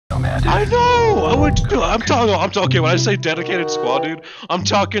I know. I'm talking. Okay, when I say dedicated squad, dude, I'm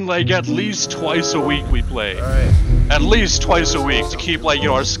talking like at least twice a week we play. All right. At least twice a week to keep like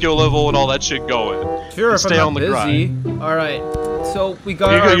our skill level and all that shit going. Sure, if stay I'm on not the busy. grind. All right. So we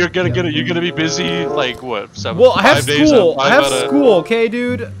got. You're gonna be busy like what? 7, Well, I have 5 days school. out, I have school. Okay,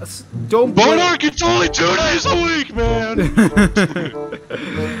 dude. Don't. Monarch, it's only 2 days a week, man.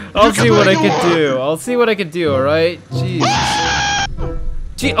 I'll see what I can do. I'll see what I can do. All right. Jeez.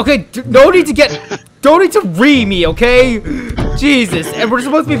 Gee. Okay. Don't need to read me. Okay. Jesus. And we're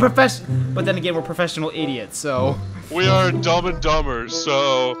supposed to be professional. But then again, we're professional idiots. So. We are dumb and dumber.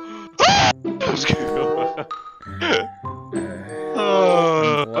 So. I'm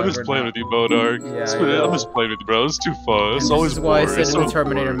just playing with you, Monarch. Yeah, I'm just playing with you, bro. It's too fun. It's always This is why I boring. said in the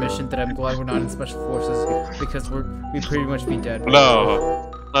Terminator mission that I'm glad we're not in Special Forces because we'd pretty much be dead. Right? No.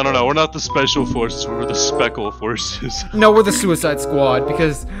 We're not the Special Forces. We're the Speckle Forces. No, we're the Suicide Squad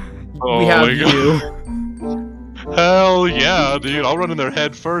because we have you. Hell yeah, dude. I'll run in their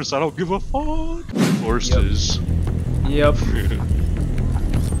head first. I don't give a fuck. Forces. Yep.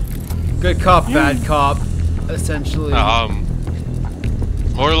 Good cop, bad cop. Essentially.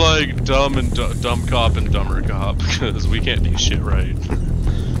 More like dumb cop and dumber cop because we can't do shit right.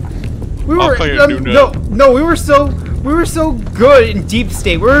 We were no, we were so good in Deep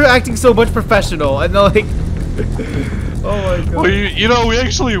State. We were acting so much professional, and they're like, oh my god. Well, you know, we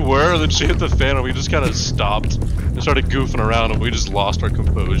actually were. And then she hit the fan, and we just kind of stopped and started goofing around, and we just lost our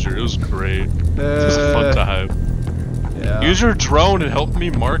composure. It was great. It was a fun time. Yeah. Use your drone and help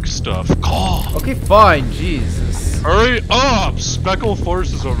me mark stuff. Call. Okay, fine. Jesus. Hurry up! Speckle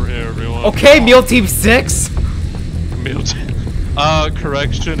Forces over here, everyone. Okay, Meal Team 6. Meal Team.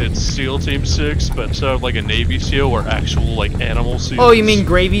 Correction, it's SEAL Team 6, but instead of like a Navy SEAL, we're actual like animal SEALs. Oh, you mean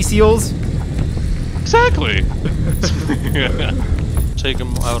Gravy Seals? Exactly. Take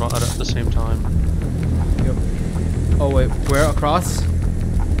them out at the same time. Yep. Oh wait, where across?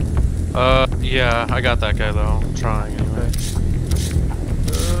 Yeah, I got that guy though. I'm trying anyway.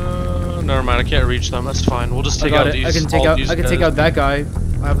 Okay. Never mind, I can't reach them. That's fine. We'll just take out these. I can take out that guy.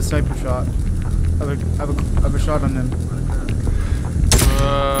 I have a sniper shot. I have a shot on him.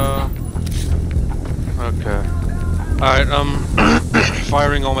 Okay. Alright,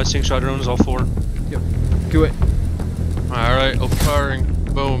 firing all my sync shot drones, all 4. Yep. Do it. Alright, open firing.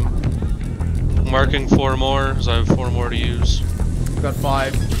 Boom. Marking 4 more, as I have 4 more to use. Got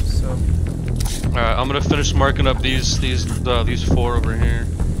 5, so. Alright, I'm gonna finish marking up these 4 over here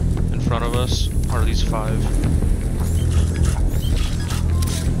in front of us. Or these 5.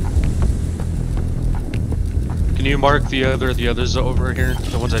 Can you mark the others over here?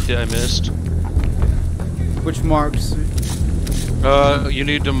 The ones I missed? Which marks? You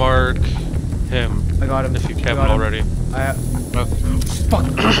need to mark him. I got him. If you haven't already. I have. Fuck!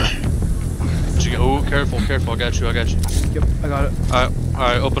 Oh, careful, I got you. Yep, I got it.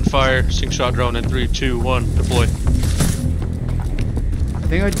 Alright, open fire, sync shot drone in 3, 2, 1, deploy. I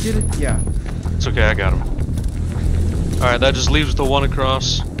think I did it, yeah. It's okay, I got him. Alright, that just leaves the one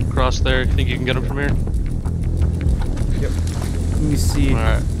across there. You think you can get him from here? Yep. Let me see.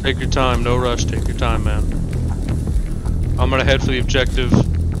 Alright, take your time, no rush, take your time, man. I'm gonna head for the objective.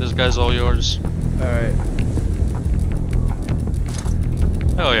 This guy's all yours. Alright.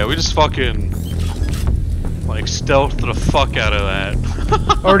 Hell yeah, we just fucking like stealthed the fuck out of that.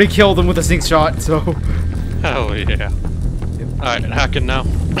 Already killed him with a sync shot, so. Hell yeah. Yep. Alright, hacking now.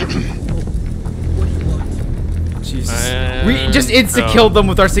 Jesus. We just insta-killed them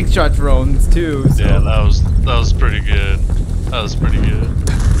with our sync shot drones too. So. Yeah, that was pretty good. That was pretty good.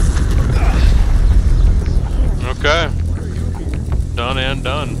 Okay. Done and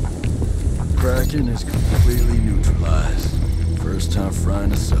done. Kraken is completely neutralized. First time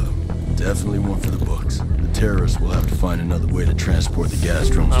frying us up. Definitely one for the books. The terrorists will have to find another way to transport the gas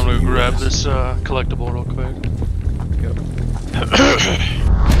drones. I'm gonna grab this collectible real quick.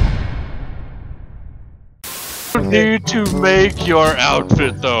 You need to make your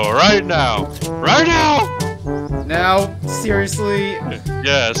outfit though, right now. Right now! Now, seriously?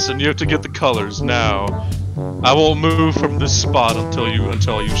 Yes, and you have to get the colors now. I won't move from this spot until you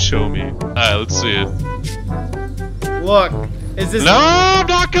show me. Alright, let's see it. Look, is this? No, I'm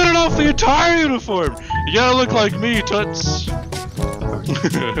not good enough for the entire uniform. You gotta look like me, Toots. In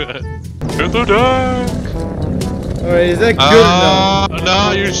the dark. Alright, is that good enough?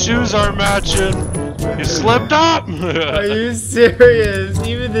 No, your shoes aren't matching. You slipped up. Are you serious?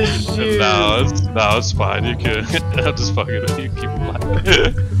 Even the shoes. No, it's fine. You can. I'm just fucking. You keep them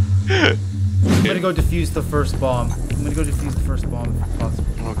alive. I'm gonna go defuse the first bomb. If possible.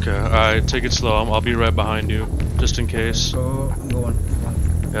 Okay, alright, take it slow. I'll be right behind you, just in case. Oh, I'm going.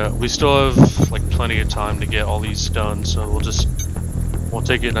 Yeah, we still have like plenty of time to get all these done, so we'll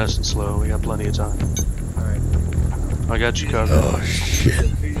take it nice and slow. We got plenty of time. Alright. I got you covered. Oh shit.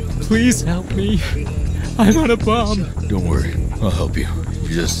 Please help me. I'm on a bomb. Don't worry, I'll help you. You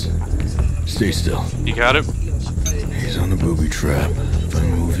just stay still. You got it? He's on the booby trap. If I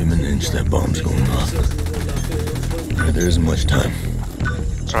move him an inch, that bomb's going off. Alright, there isn't much time.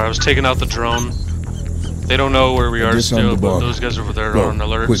 Sorry, I was taking out the drone. They don't know where we are still, but bomb. those guys over there Go, are on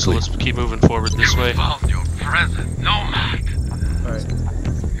alert, quickly. so let's keep moving forward this way. Found your present nomad. Alright.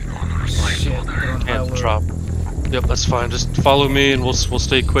 Shit. They're on high And alert. drop. Yep, that's fine. Just follow me and we'll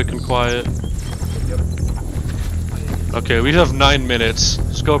stay quick and quiet. Yep. Okay, we have 9 minutes.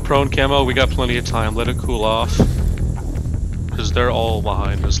 Let's go prone camo. We got plenty of time. Let it cool off. Because they're all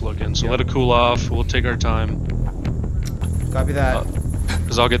behind us looking. So let it cool off. We'll take our time. Copy that.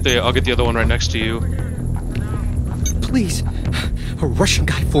 Because I'll get the other one right next to you. Please. A Russian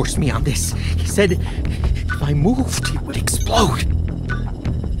guy forced me on this. He said if I moved, it would explode.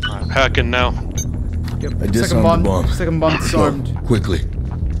 I'm hacking now. Yep. I disarmed the bomb. Second bomb disarmed. Go, quickly.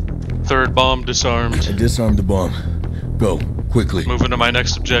 Third bomb disarmed. I disarmed the bomb. Go, quickly. Moving to my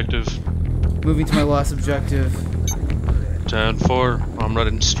next objective. Moving to my last objective. 10-4. I'm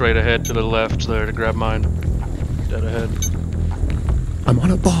running straight ahead to the left there to grab mine. Dead ahead. I'm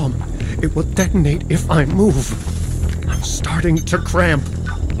on a bomb. It will detonate if I move. I'm starting to cramp.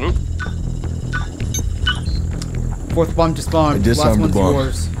 Oop. Fourth bomb just spawned. I disarmed Last the one's bomb.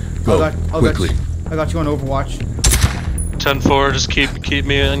 yours. Go, quickly. I got you on Overwatch. 10-4. Just keep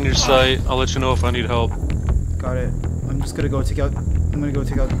me in your sight. I'll let you know if I need help. Got it. I'm just gonna go take out. I'm gonna go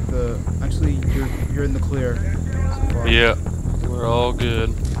take out the. Actually, you're in the clear. So far. Yeah, we're all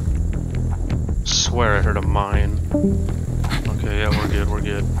good. Swear I heard a mine. Okay, yeah, we're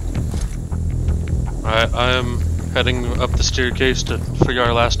good. Alright, I am heading up the staircase to figure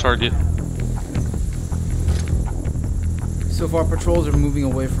our last target. So far, patrols are moving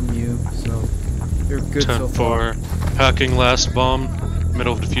away from you, so you're good so far. 10-4. Hacking last bomb.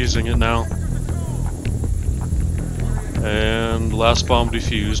 Middle of defusing it now. And last bomb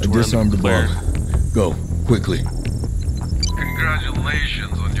defused. I We're disarmed in the clear. bomb. Go, quickly.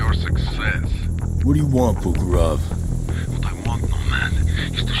 Congratulations on your success. What do you want, Pukarov? What I want, nomad,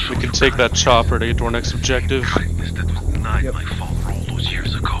 is to show We can take that chopper to get to our next objective. kindness that was denied my father all those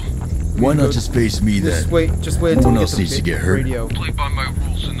years ago. Why not just face me then? Just wait No until one we else get needs to get hurt. radio. Play by my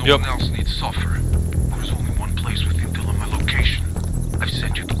rules and no Yep. one else needs suffer. There's only one place with intel on my location. I've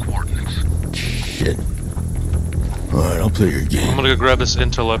sent you the coordinates. Shit. Alright, I'll play your I'm game. gonna go grab this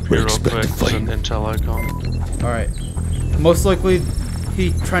intel up here real expect quick. to There's fight. an intel icon. All right. Most likely,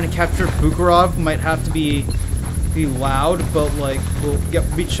 he trying to capture Bukharov might have to be loud, but like we'll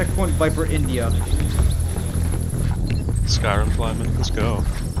reach checkpoint Viper India. Skyrim climbing. Let's go.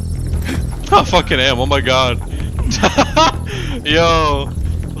 I fucking am. Oh my god. Yo.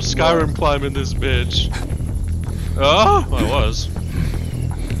 I'm Skyrim climbing this bitch. Oh, I was.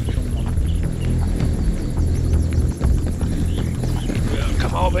 Yeah,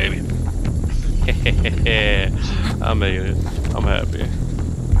 come on, baby. I made it. I'm happy.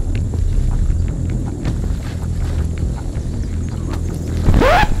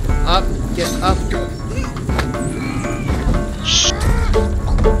 Up, get up.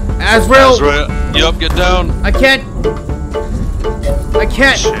 Azrael. Azrael. Yup, get down. I can't.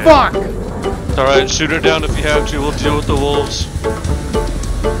 Shit. Fuck. It's alright, shoot her down if you have to. We'll deal with the wolves.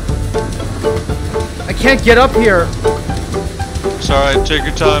 I can't get up here. It's alright, take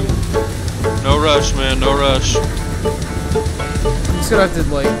your time. No rush, man, no rush. I'm just gonna have to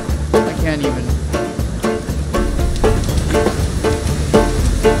like. I can't even.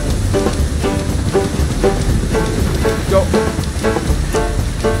 Go.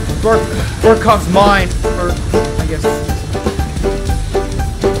 Barkov's mine, or I guess.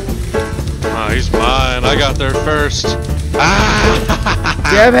 Ah, he's mine. I got there first. Ah!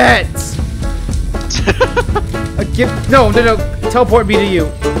 Damn it! No. Teleport me to you.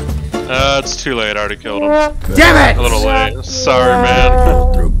 It's too late. I already killed him. Damn it! A little late. Sorry,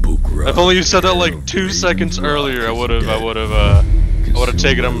 man. Throw Pukarov. If only you said that like 2 seconds earlier, I would have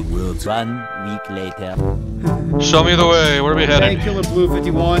taken him. 1 week later. Show me the way. Where are we Hey, heading? Killer Blue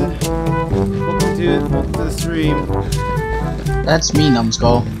 51. Welcome to the stream. That's me,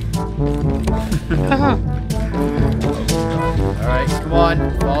 numbskull. Alright, come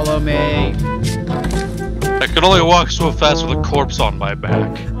on, follow me. I can only walk so fast with a corpse on my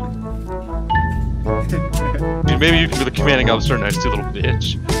back. Dude, maybe you can be the commanding officer next to you, little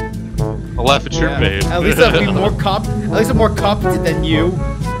bitch. I'll laugh at your babe. At least I'm more competent than you.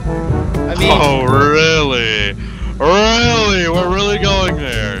 I mean, Oh, really? Really? We're really going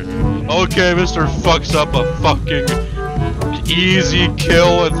there. Okay, Mr. fucks up a fucking easy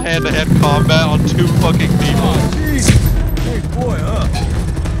kill in hand-to-hand combat on 2 fucking people. Hey, boy, huh?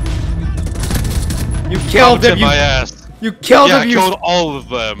 You killed him. Competent my ass. You killed Yeah, him. I killed all of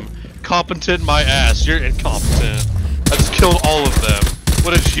them. Competent my ass. You're incompetent. I just killed all of them.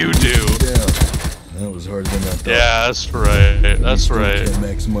 What did you do? Yeah, that was harder than I thought. Yeah, that's right. That's right.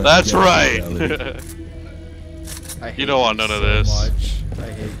 That's right. You don't want none of this. I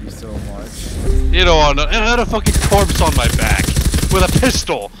hate you so much. You don't want none. And I had a fucking corpse on my back with a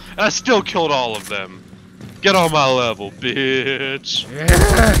pistol, and I still killed all of them. Get on my level, bitch.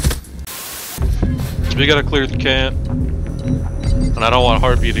 We gotta clear the camp, and I don't want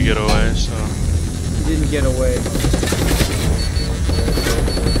Heartbeat to get away. So He didn't get away.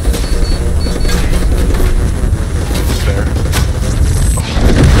 fair.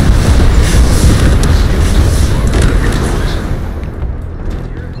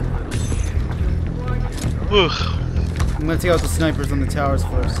 I'm gonna take out the snipers on the towers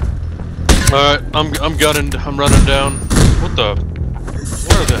first. Alright, I'm gunning. I'm running down. What the?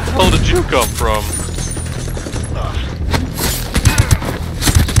 Where the hell did you come from?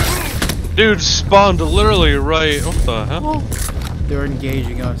 Dude spawned literally right. What the hell? They're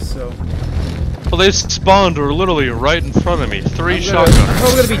engaging us, so. Well, they spawned literally right in front of me. 3 shotgunners.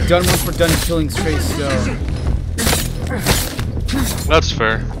 Oh, we're gonna be done once we're done killing Trey Stone. That's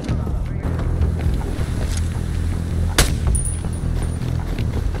fair.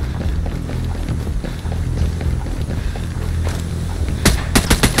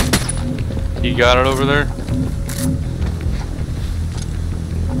 You got it over there?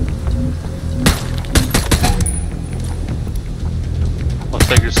 I'll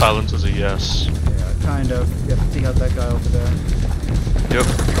take your silence as a yes. Yeah, kind of. You have to take out that guy over there. Yep.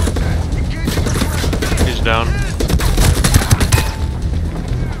 He's down.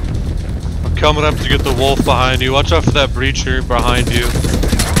 I'm coming up to get the wolf behind you. Watch out for that breacher behind you.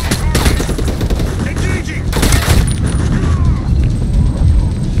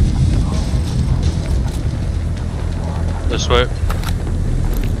 This way.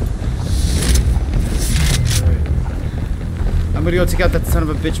 I'm gonna go take out that son of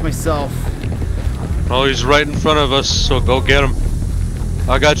a bitch myself. Oh, he's right in front of us, so go get him.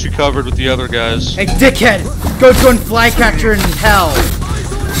 I got you covered with the other guys. Hey, dickhead! Go join flag catcher in hell!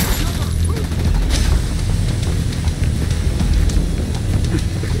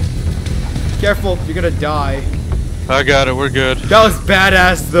 Careful, you're gonna die. I got it, we're good. That was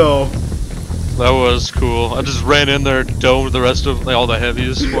badass, though. That was cool. I just ran in there, domed the rest of all the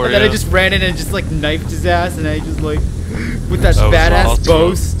heavies for you. And then I just ran in and just like knifed his ass, and I just like with that was badass awesome.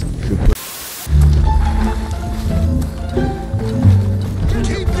 boast.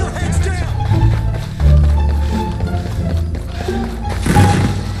 Keep your heads down!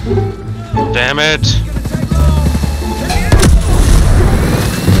 Damn it!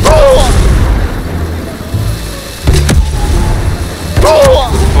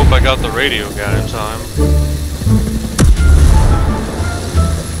 Hope I got the radio guy in time.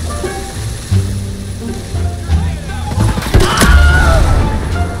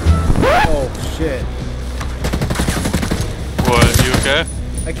 Oh shit! What? You okay?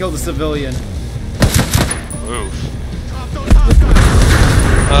 I killed a civilian. Oof.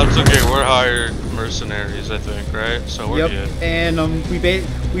 That's okay. We're hired mercenaries, I think, right? So we're Yep. good. And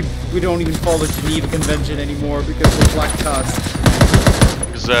we don't even follow the Geneva Convention anymore because we're Black Tusk.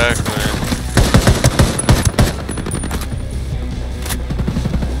 Exactly.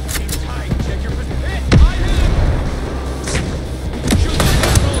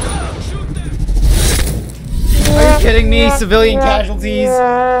 Are you kidding me? Civilian casualties.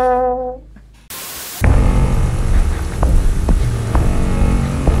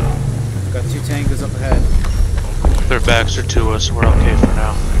 Got 2 tankers up ahead. Their backs are to us, so we're okay for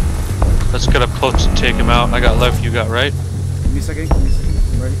now. Let's get up close and take him out. I got left, you got right. Give me a second. Give me a second.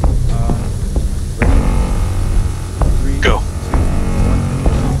 I'm ready. Ready. 3, Go. 2,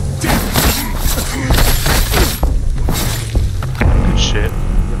 1. Good shit.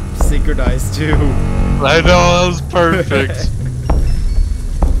 Synchronized too. I know, that was perfect.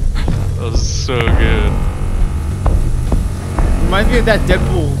 That was so good. Reminds me of that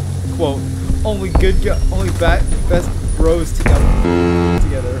Deadpool quote. Only best bros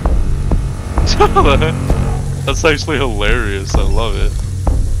together. That's actually hilarious. I love it.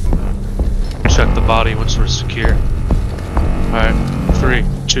 Check the body once we're secure. Alright, 3,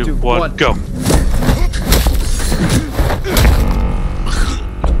 2, 1, go. Good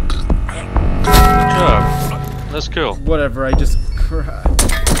job. Nice kill. Whatever, I just cried.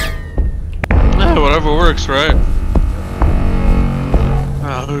 Yeah, whatever works, right?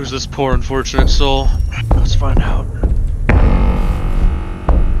 Who's this poor unfortunate soul? Let's find out.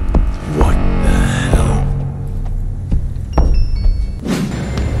 What the hell?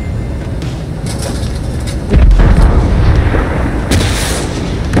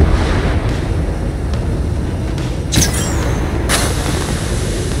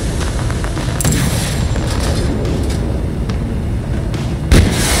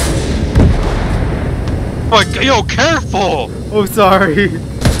 Oh, yo, careful! Oh, sorry.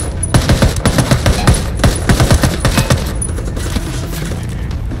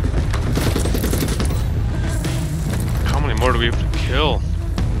 How many more do we have to kill?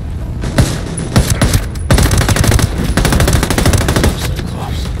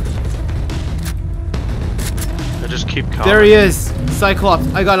 I just keep coming. There he is. Cyclops.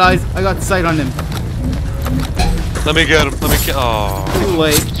 I got eyes. I got sight on him. Let me get him. Let me get. Oh. Too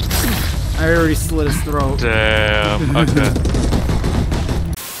late. I already slit his throat. Damn. Okay.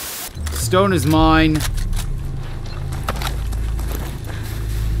 Stone is mine.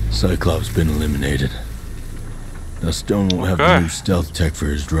 Cyclops been eliminated. Now Stone won't have Okay. the new stealth tech for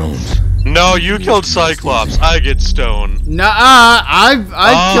his drones. No, you killed Cyclops. I get Stone. Nah, I've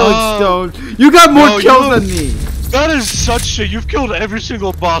killed Stone. You got more No, kills you- than me. That is such shit. You've killed every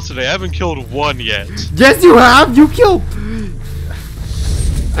single boss today. I haven't killed one yet. Yes, you have. You killed.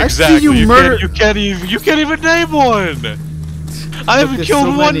 I've Exactly. seen you murder. You can't even name one. I haven't there's killed so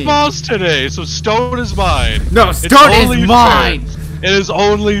one many. boss today, so Stone is mine. No, It's Stone only is mine. fair. It is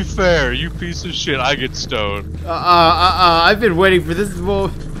only fair. You piece of shit. I get Stone. I've been waiting for this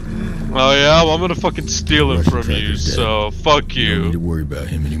moment. Oh yeah, well, I'm gonna fucking steal him Russian from you. Tracker's dead. So fuck You don't need to you. worry about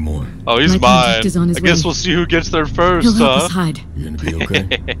him anymore. Oh, he's My contact mine. is on his I guess way. we'll see who gets there He'll first, help huh? us hide. You gonna be okay?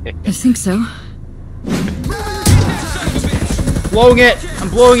 I think so. Blowing it. I'm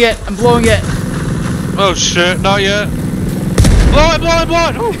blowing it. I'm blowing it. Oh shit, not yet. Blow it, blow it, blow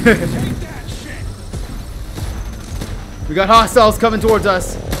it! Ooh. We got hostiles coming towards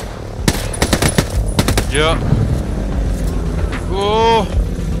us. Yeah. Oh.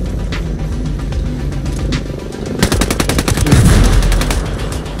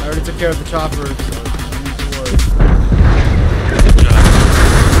 I already took care of the chopper, so don't need to worry.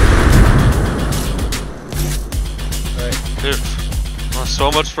 Alright, Dude, well,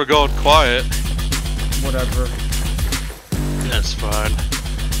 so much for going quiet. whatever. That's fine.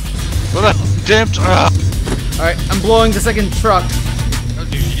 What the damn Alright, I'm blowing the second truck.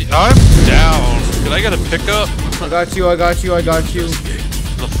 I'm down. Can I get a pickup? I got you, I got you, I got you.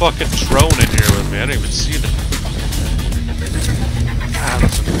 The fucking drone in here with me. I didn't even see that.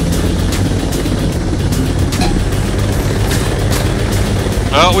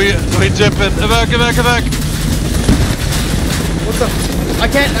 God, oh, we dipping. Get back, get back, get back. What the? I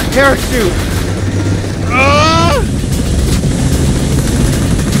can't parachute. Ah!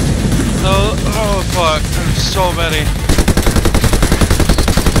 Oh fuck. There's so many.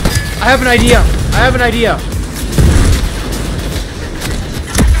 I have an idea. I have an idea.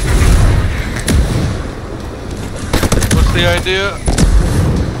 What's the idea?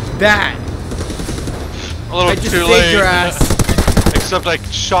 That. A little I just too saved late. your ass. Except I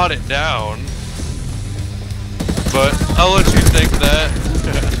shot it down. But I'll let you think that.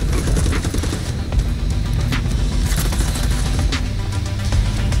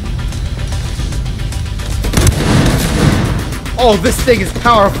 Oh, this thing is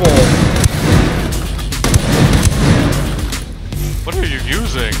powerful. What are you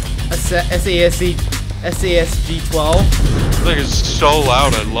using? SASG-12. This thing is so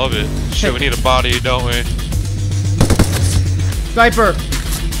loud, I love it. Shit, we need a body, don't we? Sniper.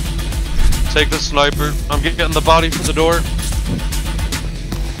 Take the sniper. I'm getting the body for the door.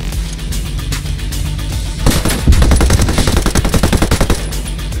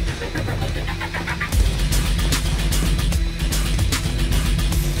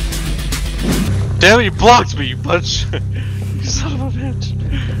 Damn it, you blocked me, you bunch. You son of a bitch.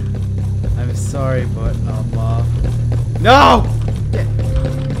 I'm sorry, but no.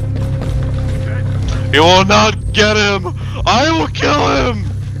 You will not get him. I will kill him.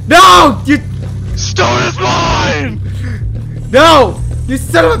 No, you. Stone is mine. No, you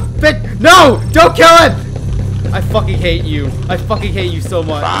son of a bitch. No, don't kill him. I fucking hate you. I fucking hate you so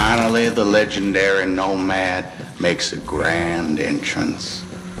much. Finally, the legendary nomad makes a grand entrance.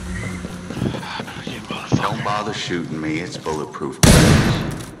 Don't bother shooting me, it's bulletproof.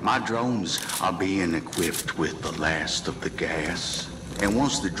 My drones are being equipped with the last of the gas. And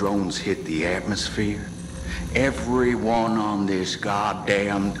once the drones hit the atmosphere, everyone on this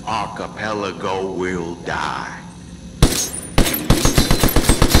goddamn archipelago will die. And you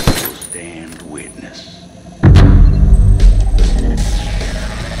will stand witness.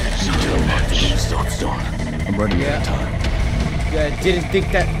 running out of time. Yeah, I didn't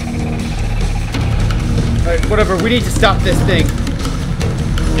think that. Alright, whatever, we need to stop this thing.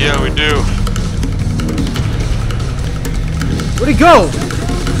 Yeah, we do. Where'd he go?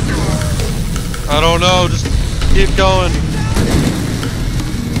 I don't know, just keep going.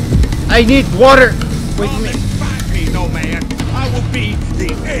 I need water. Wait for me. Fight me, no man. I will be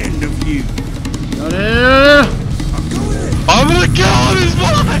the end of you. No. I'm gonna kill him, he's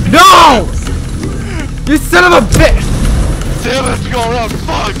mine! No! You son of a bitch! Damn it, go around,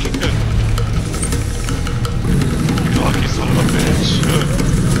 fuck! Fuck, you son of a bitch.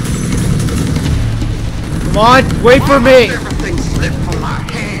 Come on, wait for me! Everything slipped from my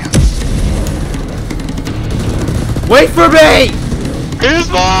hands. Wait for me! He's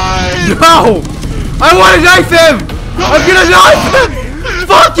mine! No! I want to knife him! I'm gonna knife him!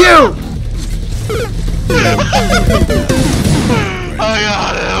 Fuck you! I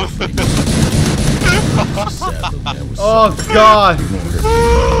got him! Oh god!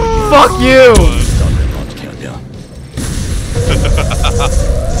 Fuck you! Stop that launch countdown.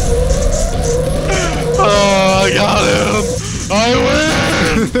 Oh, I got him! I win!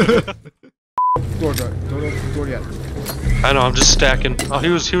 Door, don't open the door yet. I know, I'm just stacking. Oh, he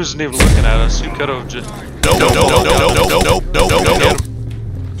wasn't even looking at us. You could have just. No.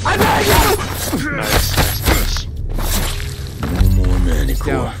 Nice. No more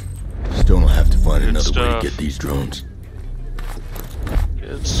Manicore. Still don't have to find another way to get these drones.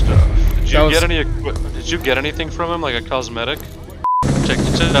 Good stuff. Did you get anything from him, like a cosmetic? Take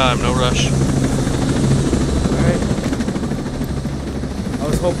your time, no rush. Alright. I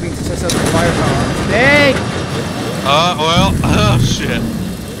was hoping to test out the firepower. Dang! Well, oh shit.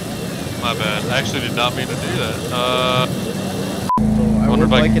 My bad. I actually did not mean to do that. I wonder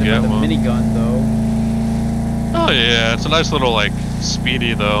would if I like can it get with a one. minigun though. Oh yeah, it's a nice little like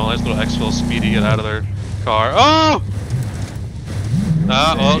speedy though. Nice little exfil speedy, get out of their car. Oh!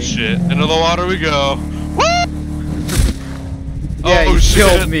 Oh shit. Into the water we go. Woo! Yeah, oh, you shit.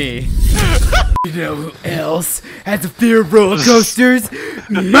 killed me. You know who else has a fear of roller coasters?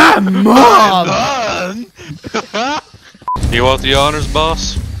 My mom! You want the honors,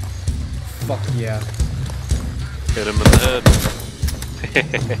 boss? Fuck yeah. Hit him in the head.